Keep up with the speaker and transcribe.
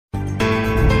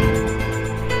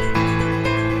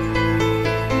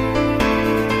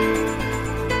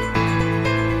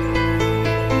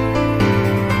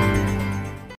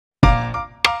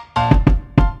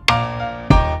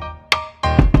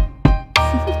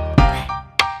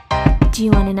Do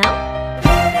you wanna know?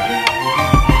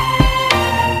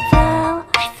 Well,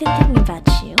 I've been thinking about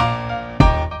you,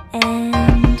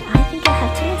 and I think you'll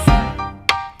have to listen,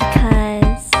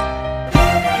 because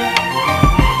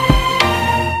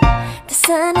the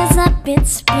sun is up,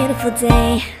 it's a beautiful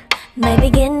day. My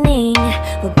beginning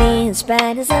will be as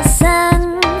bright as the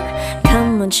sun.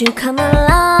 Come, won't you come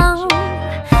along?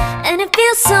 And it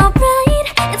feels so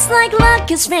bright, it's like luck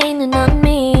is raining on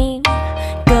me.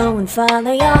 Go and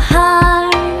follow your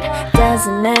heart,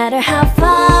 doesn't matter how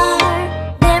far.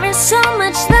 There is so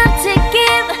much love to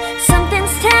give,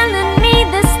 something's telling me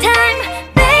this time.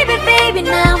 Baby, baby,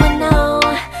 now I know.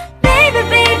 Baby,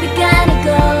 baby, gotta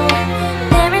go.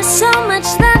 There is so much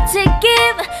love to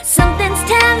give, something's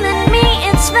telling me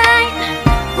it's right.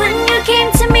 When you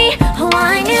came to me, oh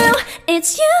I knew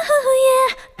it's you,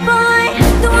 yeah, boy.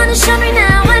 The one who showed me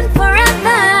now and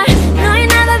forever. No, you'll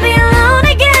never be alone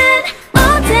again.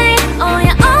 All day, oh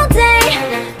yeah, all day.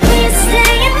 Please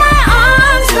stay in my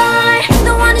arms, boy.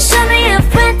 The one who showed me if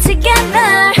we're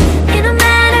together. It don't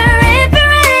matter if it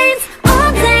rains.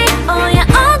 All day, oh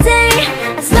yeah, all day.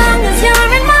 As long as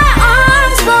you're in my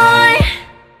arms, boy.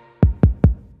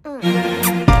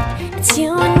 It's you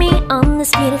and me on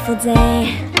this beautiful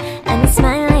day, and it's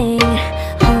smiling,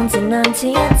 holding on to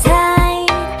you tight.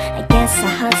 I guess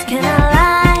our hearts can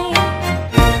align,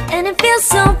 and it feels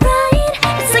so bright.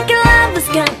 It's like your love has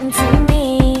gotten to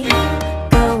me.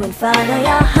 Go and follow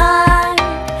your heart,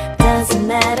 doesn't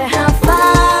matter how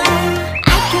far.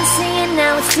 I can see it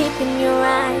now, it's deep in your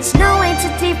eyes. No way to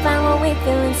define what we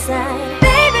feel inside.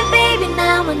 Baby, baby,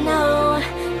 now I know.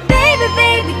 Baby,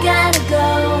 baby, gotta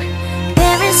go.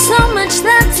 There is so much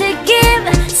love to give,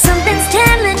 something's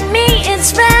telling me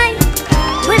it's right.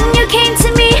 When you came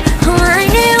to me, oh I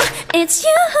knew it's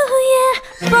you,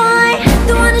 yeah, boy.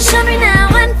 The one who showed me now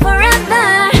and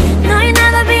forever. No, you'll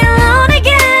never be alone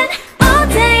again. All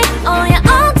day, oh yeah,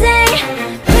 all day.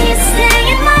 Please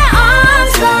stay in my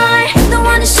arms, boy. The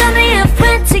one who showed me if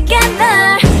we're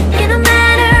together. It don't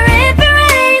matter if it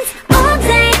rains. All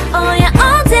day, oh yeah,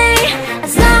 all day.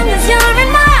 As long as you're in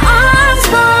my arms,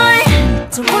 boy.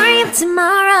 Don't worry about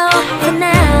tomorrow, for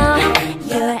now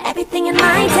you're everything in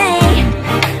my day.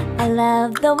 I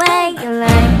love the way you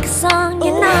like a song,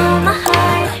 you know my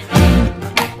heart.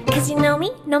 Cause you know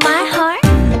me, know my heart.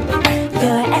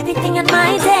 You're everything in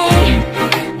my day.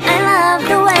 I love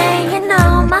the way you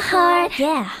know my heart.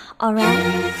 Yeah, alright.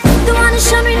 The one who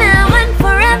showed me now and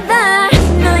forever.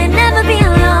 No, you'll never be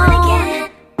alone again.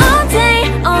 All day,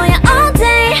 oh yeah, all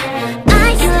day.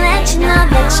 I can let you know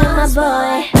that you're my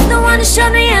boy. The one who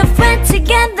showed me if we're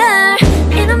together.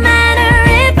 It don't matter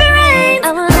if it rains.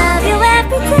 I will love you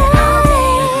every day.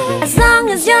 As long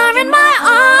as you're in my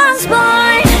arms,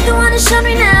 boy. The one who showed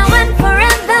me now and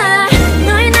forever.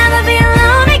 No, you'll never be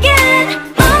alone again.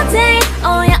 All day,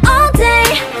 oh yeah, all day.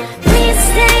 Please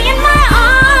stay in my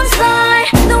arms, boy.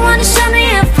 The one who showed me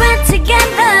if we're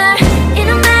together. It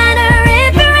don't matter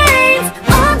if it rains.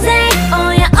 All day,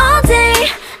 oh yeah, all day.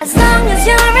 As long as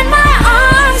you're in my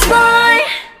arms, boy.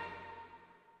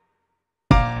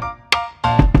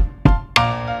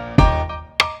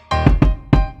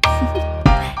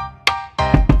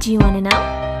 Do you wanna know?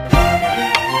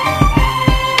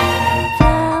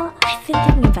 Well, I've been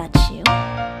thinking about you,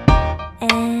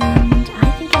 and I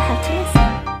think you'll have to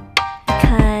listen,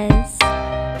 because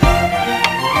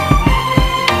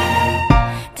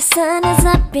the sun is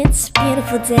up, it's a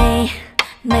beautiful day.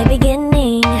 My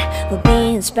beginning will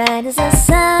be as bright as the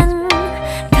sun.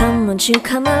 Come, won't you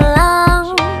come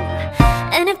along?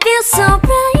 And it feels so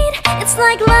bright, it's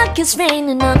like luck is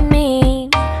raining on me.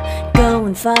 Go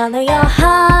and follow your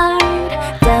heart,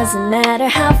 doesn't matter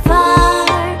how far.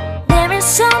 There is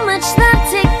so much love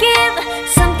to give,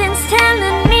 something's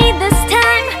telling me this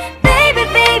time. Baby,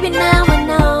 baby, now I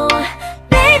know.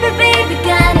 Baby, baby,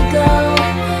 gotta go.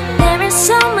 There is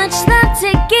so much love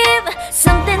to give,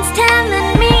 something's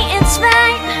telling me it's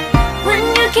right. When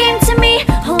you came to me,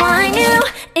 oh I knew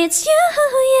it's you,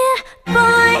 yeah,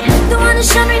 boy. The one who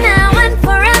showed me now and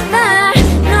forever.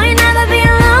 No, you'll never be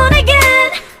alone again.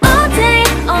 All day,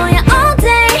 oh yeah, all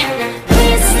day.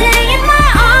 Please stay in my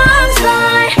arms,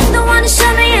 boy. The one who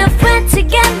showed me if we're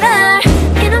together.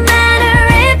 It don't matter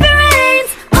if it rains.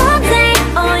 All day,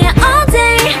 oh yeah, all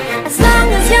day. As long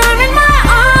as you're in my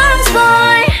arms,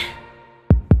 boy.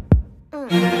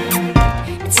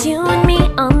 It's you and me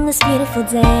on this beautiful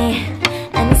day,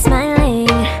 and it's smiling,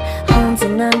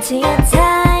 holding on to you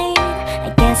tight. I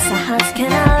guess our hearts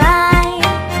can align,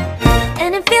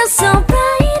 and it feels so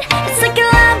bright. It's like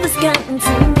your love has gotten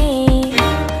to me.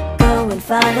 Go and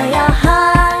follow your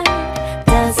heart,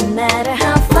 doesn't matter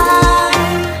how far.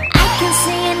 I can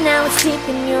see it now, it's deep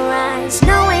in your eyes. There's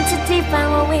no way to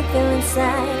define what we feel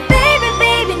inside. Baby,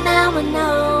 baby, now I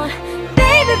know.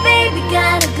 Baby, baby,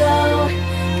 gotta go.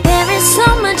 There is so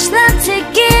much love to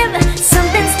give.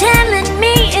 Something's telling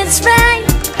me it's right.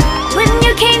 When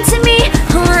you came to me,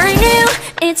 oh, I knew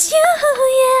it's you,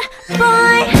 yeah,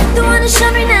 boy. The one to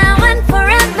show me now and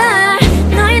forever.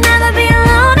 No, you'll never be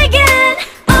alone again.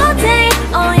 All day,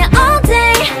 oh yeah, all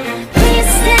day. Please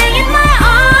stay in my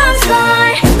arms,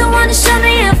 boy. The one to show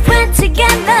me if we're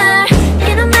together.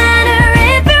 It don't matter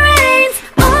if it rains.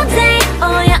 All day,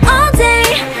 oh yeah, all day.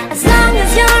 As long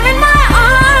as you're in my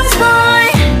arms, boy.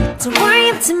 Don't worry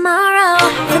of tomorrow.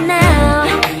 For now,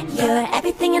 you're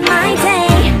everything in my day.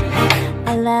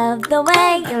 I love the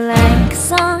way you like a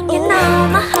song. You know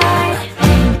my heart.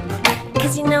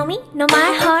 Cause you know me, know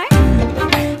my heart.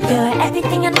 You're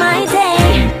everything in my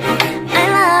day. I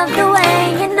love the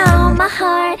way you know my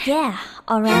heart. Yeah,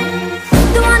 alright.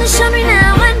 The one to show me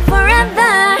now and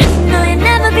forever. No, you'll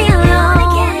never be alone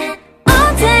again.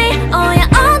 All day, oh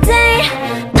yeah, all day.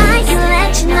 I can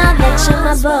let you know that you're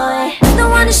my boy. The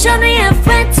one to show me if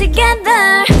we're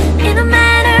together. It don't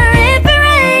matter if it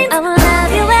rains. I will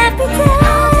love you every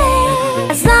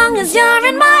day. As long as you're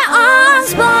in my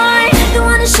arms, boy. The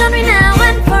one to show me now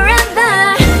and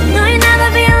forever. No, you'll never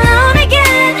be alone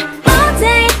again. All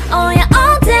day, oh yeah,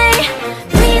 all day.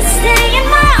 Please stay in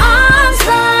my arms,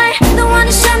 boy. The one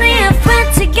to show me if we're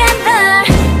together.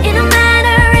 It don't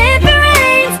matter if it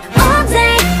rains. All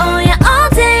day, oh yeah, all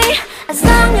day. As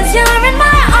long as you're in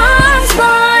my arms,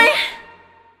 boy.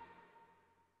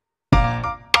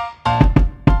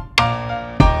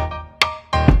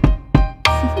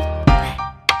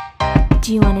 Do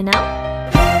you wanna know?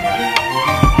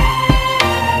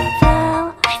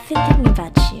 Well, I've been thinking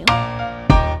about you,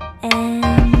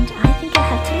 and I think I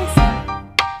have to listen,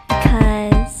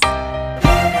 because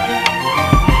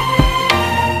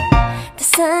the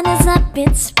sun is up,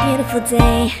 it's a beautiful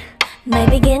day. My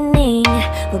beginning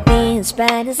will be as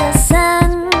bright as the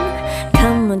sun.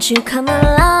 Come, won't you come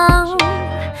along?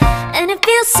 And it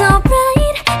feels so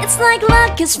bright, it's like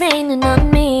luck is raining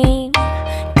on me.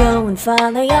 Go and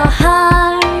follow your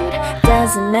heart,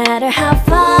 doesn't matter how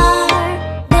far.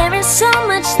 There is so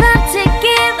much love to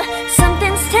give.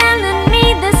 Something's telling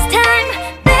me this time.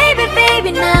 Baby,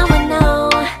 baby, now I know.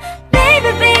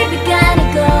 Baby, baby, gotta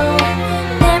go.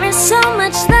 There is so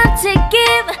much love to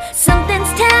give.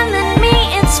 Something's telling me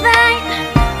it's right.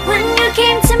 When you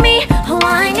came to me, oh,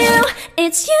 I knew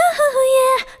it's you,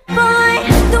 yeah, boy.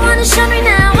 The one to show me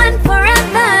now and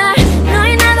forever. No,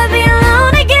 you'll never be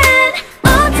alone again.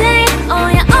 All day, oh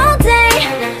yeah, all day.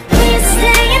 Please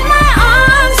stay in my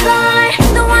arms, boy.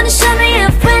 The one to show me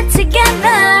if we're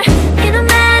together. It don't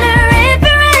matter if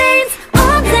it rains.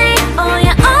 All day, oh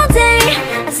yeah, all day.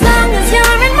 As long as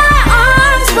you're in my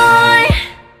arms, boy.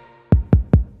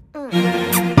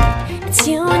 It's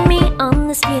you and me on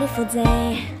this beautiful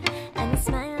day.